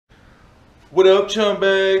What up, chum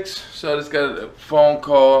bags? So I just got a phone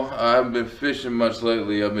call. I haven't been fishing much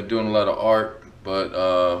lately. I've been doing a lot of art, but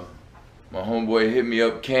my homeboy hit me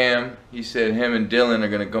up, Cam. He said him and Dylan are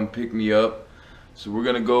gonna come pick me up. So we're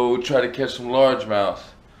gonna go try to catch some largemouth.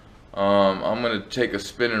 I'm gonna take a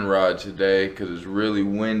spinning rod today because it's really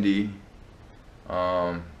windy.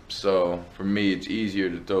 So for me, it's easier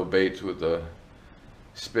to throw baits with a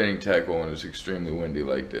spinning tackle when it's extremely windy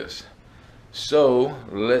like this. So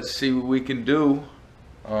let's see what we can do.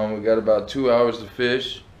 We got about 2 hours to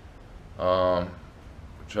fish. Try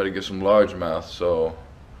to get some largemouth. So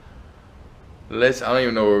I don't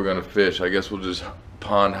even know where we're gonna fish. I guess we'll just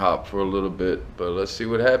pond hop for a little bit, but let's see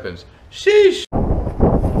what happens. Sheesh.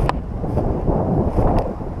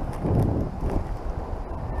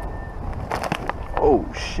 Oh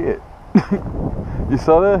shit. You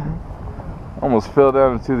saw that? Almost fell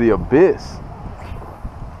down into the abyss.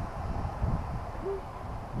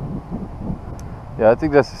 Yeah, I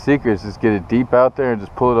think that's the secret, is just get it deep out there and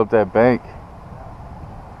just pull it up that bank.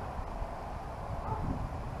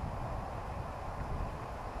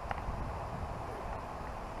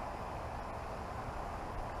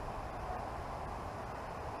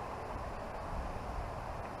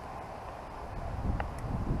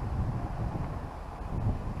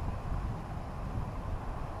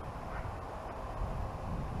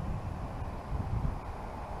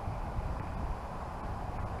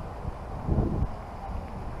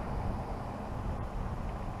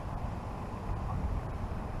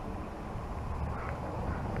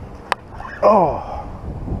 Oh.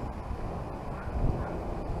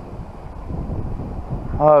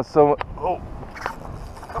 So, oh.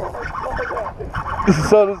 You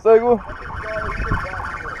saw the second one?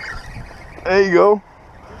 There you go.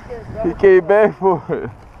 He came back for it.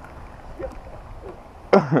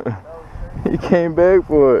 He came back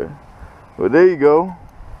for it. Well, there you go.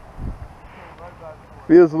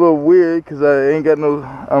 Feels a little weird because I ain't got no,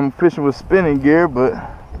 I'm fishing with spinning gear, but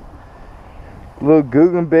little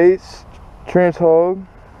Guggen baits. Trench hog,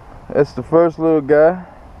 that's the first little guy.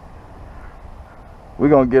 We're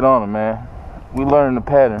gonna get on him, man. We learning the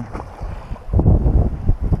pattern.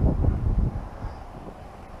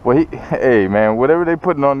 Well, hey man, whatever they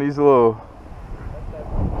putting on these little,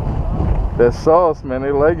 that sauce, man,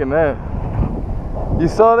 they liking that. You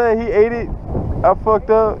saw that? He ate it. I fucked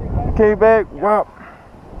up. Came back. Wow.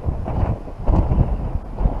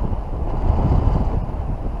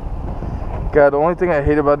 God, the only thing I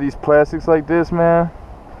hate about these plastics like this, man,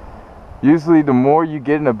 usually the more you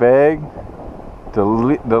get in a bag, the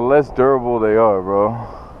less durable they are, bro.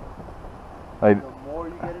 Like, the more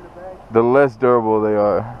you get in a bag, the less durable they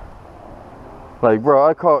are. Like, bro,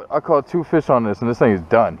 I caught 2 fish on this, and this thing is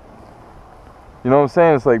done. You know what I'm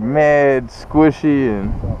saying? It's like mad squishy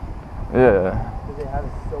and yeah. Because they have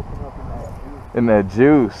it soaking up in that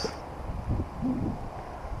juice.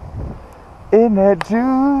 In that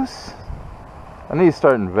juice. I need to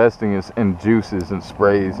start investing in juices and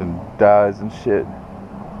sprays and dyes and shit.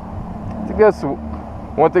 I think that's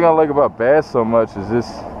one thing I like about bass so much, is this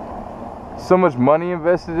so much money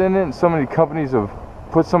invested in it and so many companies have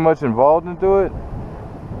put so much involved into it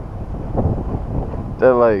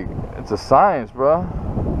that, like, it's a science, bro.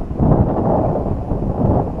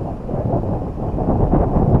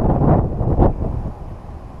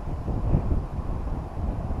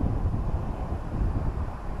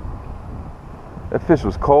 That fish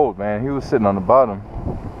was cold, man. He was sitting on the bottom.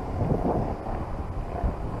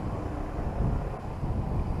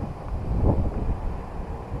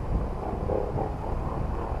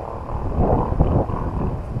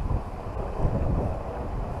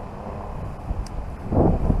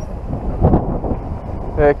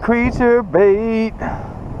 That creature bait.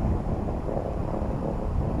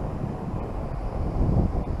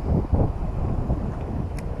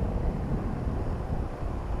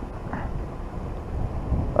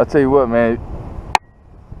 I'll tell you what, man,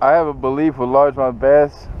 I have a belief with largemouth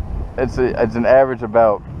bass, it's an average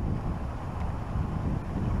about,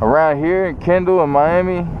 around here in Kendall and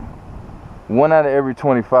Miami, 1 out of every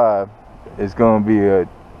 25 is going to be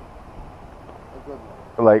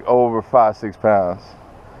like over 5-6 pounds.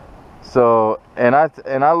 So, and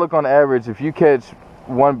I look on average, if you catch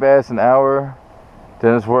 1 bass an hour,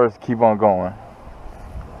 then it's worth keep on going.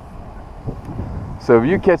 So if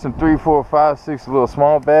you're catching 3, 4, 5, 6 little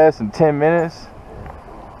small bass in 10 minutes,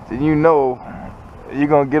 then you know you're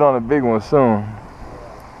gonna get on a big one soon.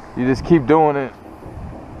 You just keep doing it.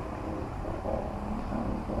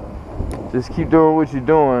 Just keep doing what you're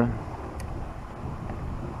doing.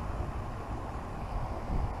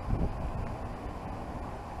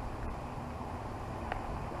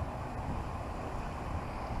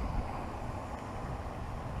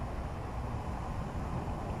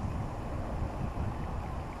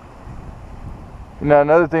 Now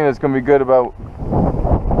another thing that's gonna be good about,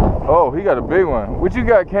 oh, he got a big one. What you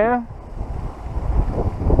got, Cam?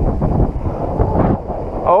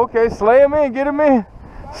 Oh, okay, slay him in, get him in.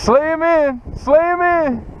 Slay him in, slay him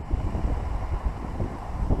in.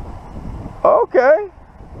 Okay.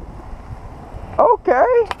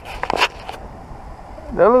 Okay.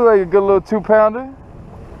 That looks like a good little 2-pounder.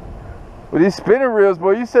 With these spinning reels,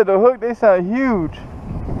 boy, you said the hook, they sound huge.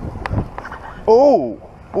 Oh,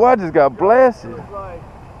 boy, I just got blasted.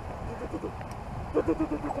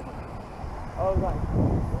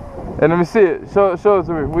 And let me see it. Show it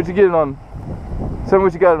to me. What you get it on? Tell me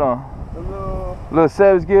what you got it on. A little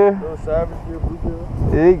Savage gear. Little Savage gear, blue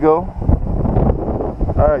gear. There you go.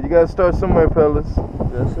 All right, you gotta start somewhere, fellas.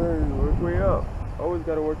 Yes, sir. You work your way up. Always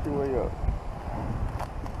gotta work your way up.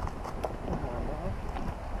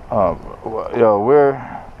 Yo,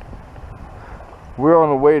 we're on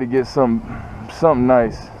the way to get something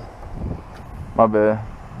nice. My bad.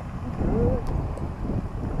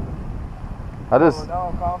 I just. Now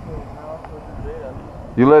I'm confident. Now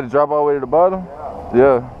I'm You let it drop all the way to the bottom?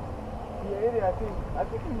 Yeah. He ate it. I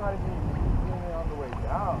think he might have been doing it on the way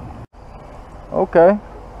down. Okay.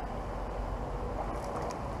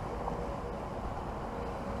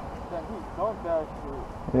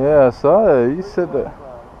 Yeah, I saw that.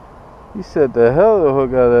 You said the hell of the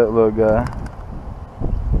hook out of that little guy.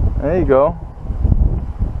 There you go.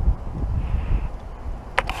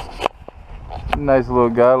 Nice little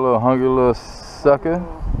guy, little hungry little sucker.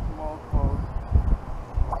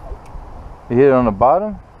 You hit it on the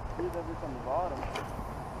bottom?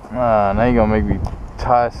 Ah, now you gonna make me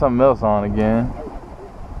tie something else on again.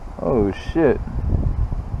 Oh shit.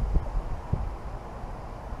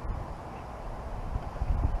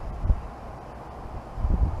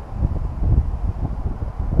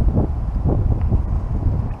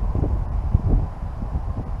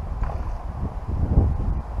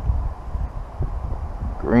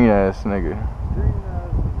 Green ass nigga.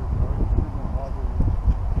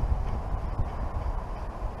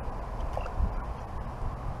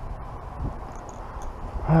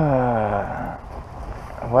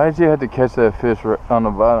 Why did you have to catch that fish on the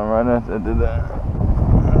bottom right after I did that?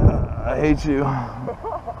 I hate you.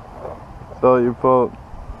 It's all your fault.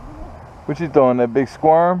 What you throwing, that big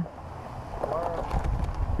squirm?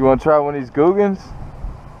 You want to try one of these Googans?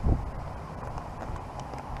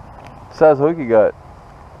 What size hook you got?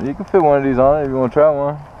 You can fit one of these on it if you want to try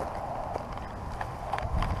one.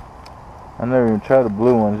 I never even tried the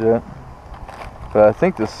blue ones yet. But I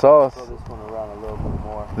think the sauce...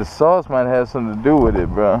 The sauce might have something to do with it,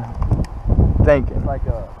 bro. Thinking. It's like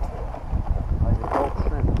a gulp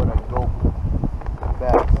shrimp, but a gulp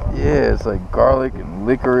bass. Yeah, it's like garlic and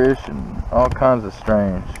licorice and all kinds of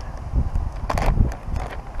strange.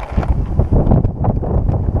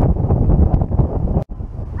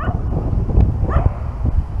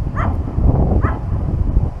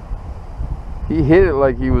 He hit it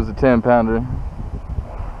like he was a 10-pounder.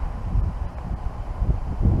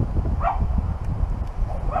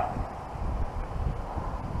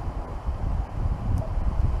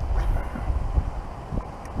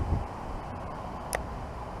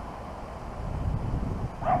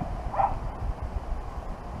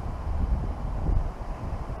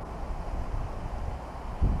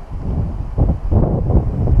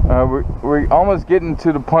 We're almost getting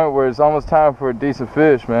to the point where it's almost time for a decent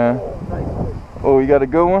fish, man. Oh, you got a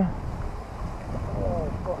good one?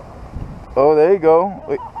 Oh, there you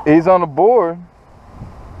go. He's on the board.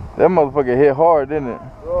 That motherfucker hit hard, didn't it?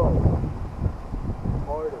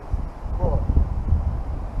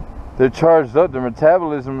 They're charged up. Their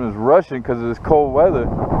metabolism is rushing because of this cold weather.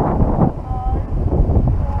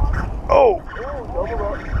 Oh!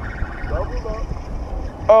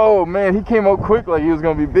 Oh man, he came up quick like he was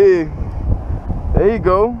gonna be big. There you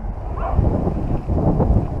go.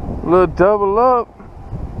 Little double up.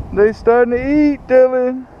 They starting to eat,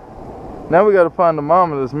 Dylan. Now we gotta find the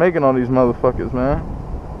mama that's making all these motherfuckers, man.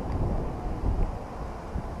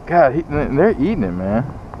 God, they're eating it, man.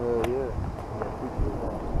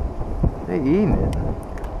 They eating it.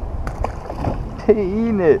 They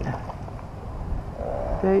eating it.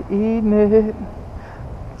 They eating it.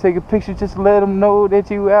 Take a picture, just let them know that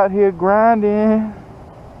you out here grinding.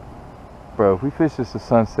 Bro, if we fish this to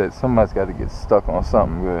sunset, somebody's got to get stuck on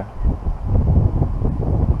something good.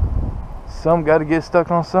 Some got to get stuck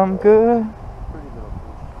on something good.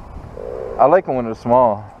 I like them when they're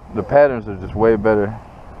small. The patterns are just way better.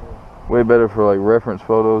 Way better for like reference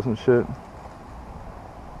photos and shit.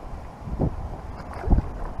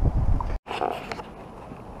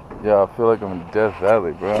 Yeah, I feel like I'm in Death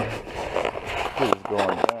Valley, bro. Shit is going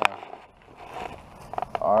down.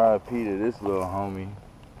 R.I.P. to this little homie.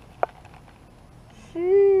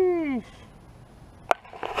 Sheesh.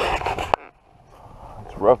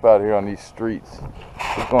 It's rough out here on these streets.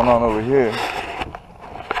 What's going on over here?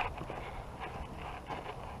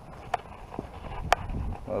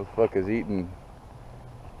 Motherfuckers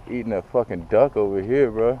eating a fucking duck over here,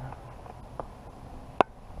 bro.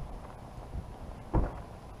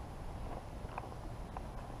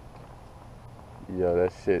 Yo,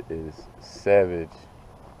 that shit is savage.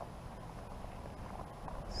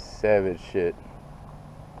 Savage shit.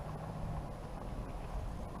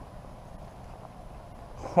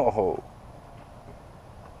 Oh.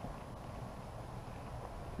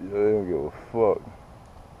 Yo, they don't give a fuck.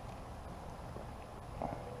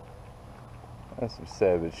 That's some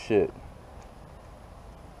savage shit.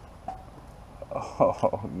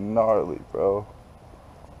 Oh, gnarly, bro.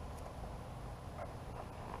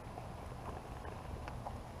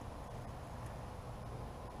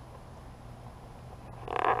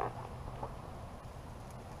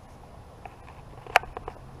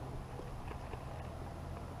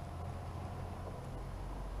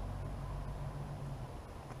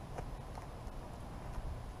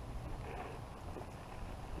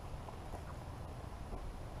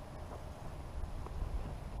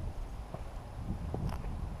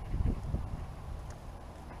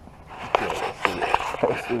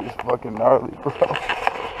 That shit is fucking gnarly, bro.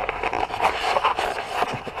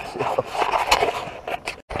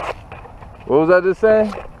 What was I just saying?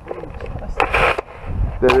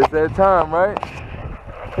 That it's that time, right?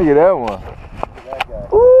 Look at that one. That guy.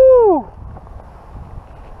 Ooh!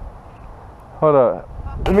 Hold up.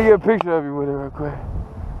 Let me get a picture of you with it real quick.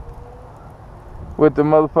 With the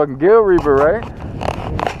motherfucking Gill Reaper, right?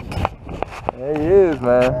 There he is,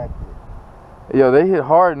 man. Yo, they hit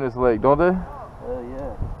hard in this lake, don't they? Hell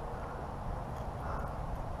yeah.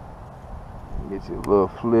 Get you a little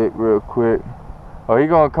flick real quick. Oh, he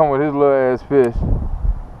gonna come with his little ass fish.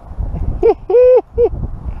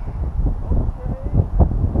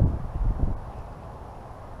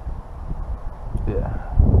 Yeah.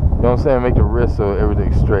 You know what I'm saying? Make the wrist so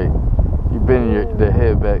everything's straight. You bend the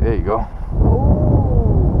head back. There you go.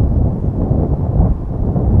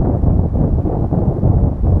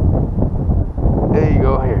 There you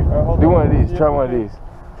go. Here. Do one of these. Try one of these.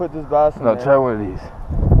 Put this bass in there. No, try one of these.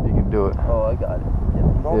 You can do it. Oh, I got it.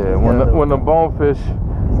 Yeah, when the bonefish.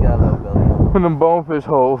 He's got a little belly. When them bonefish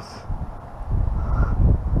holes.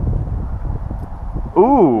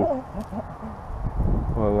 Ooh.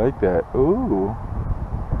 Oh, I like that. Ooh.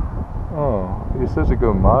 Oh, you're such a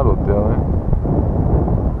good model, Dylan.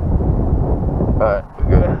 Alright, we're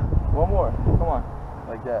good. One more. Come on.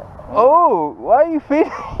 Like that. Oh, why are you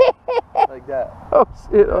feeding? Like that. Oh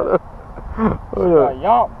shit, hold up. Hold up.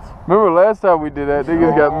 Yomped. Remember last time we did that?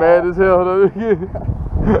 Niggas got mad as hell. Hold up.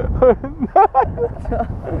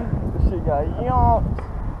 She got yomped.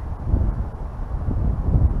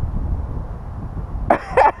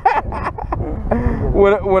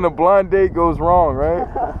 when a blind date goes wrong, right?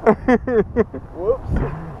 Whoops.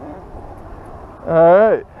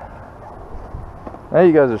 Alright. Now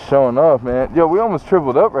you guys are showing off, man. Yo, we almost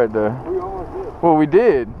tripled up right there. We almost did. Well, we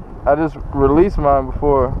did. I just released mine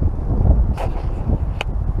before.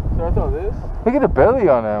 So I thought this. Look at the belly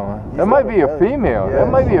on that one. That might be a female. Yes. That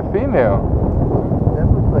might be a female. That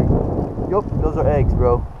looks like. Yup, those are eggs,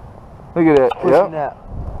 bro. Look at that. Pushing Yep. out.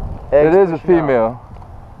 It is a pushing out. female.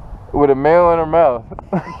 With a male in her mouth.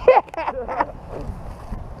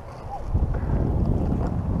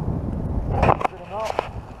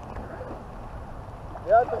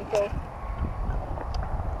 Yeah, I think so.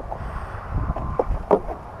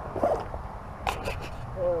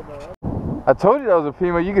 Oh, no. I told you that was a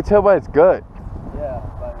female. You could tell by its gut. Yeah,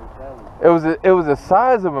 by his belly. It was the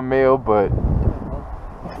size of a male, but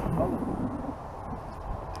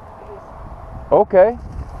okay.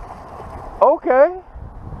 Okay.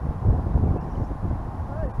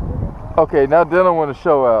 Okay, now Dylan want to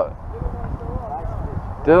show out.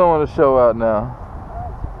 Dylan want to show out now.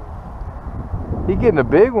 He getting the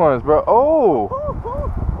big ones, bro. Oh,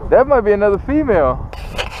 that might be another female.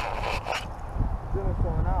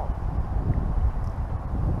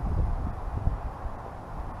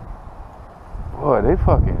 Boy,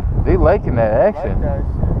 they liking that action. Yeah,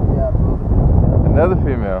 bro. Another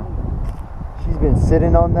female. She's been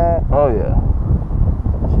sitting on that. Oh yeah.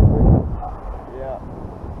 Yeah.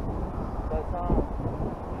 That's on.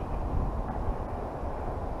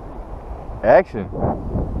 Action.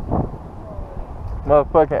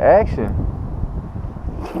 Motherfucking action.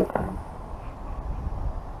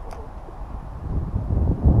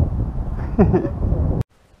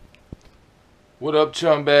 What up,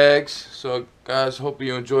 chum bags? So guys, hope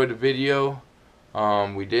you enjoyed the video.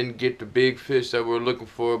 We didn't get the big fish that we were looking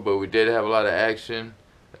for, but we did have a lot of action.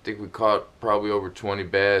 I think we caught probably over 20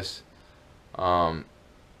 bass. And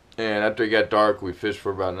after it got dark, we fished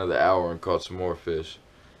for about another hour and caught some more fish.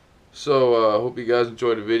 So hope you guys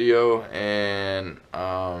enjoyed the video, and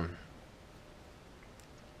I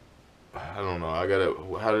don't know, I gotta,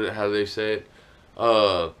 how do they say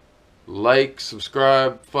it? Like,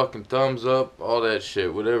 subscribe, fucking thumbs up, all that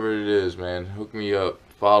shit, whatever it is, man. Hook me up,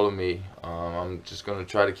 follow me. I'm just gonna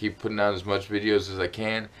try to keep putting out as much videos as I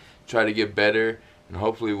can, try to get better, and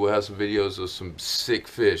hopefully we'll have some videos of some sick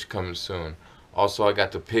fish coming soon. Also, I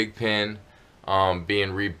got the pig pen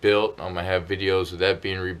being rebuilt. I'm gonna have videos of that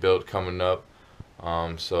being rebuilt coming up.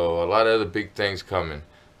 So a lot of other big things coming.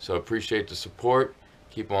 So appreciate the support.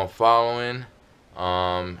 Keep on following.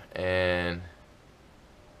 And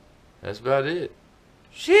that's about it.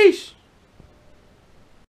 Sheesh.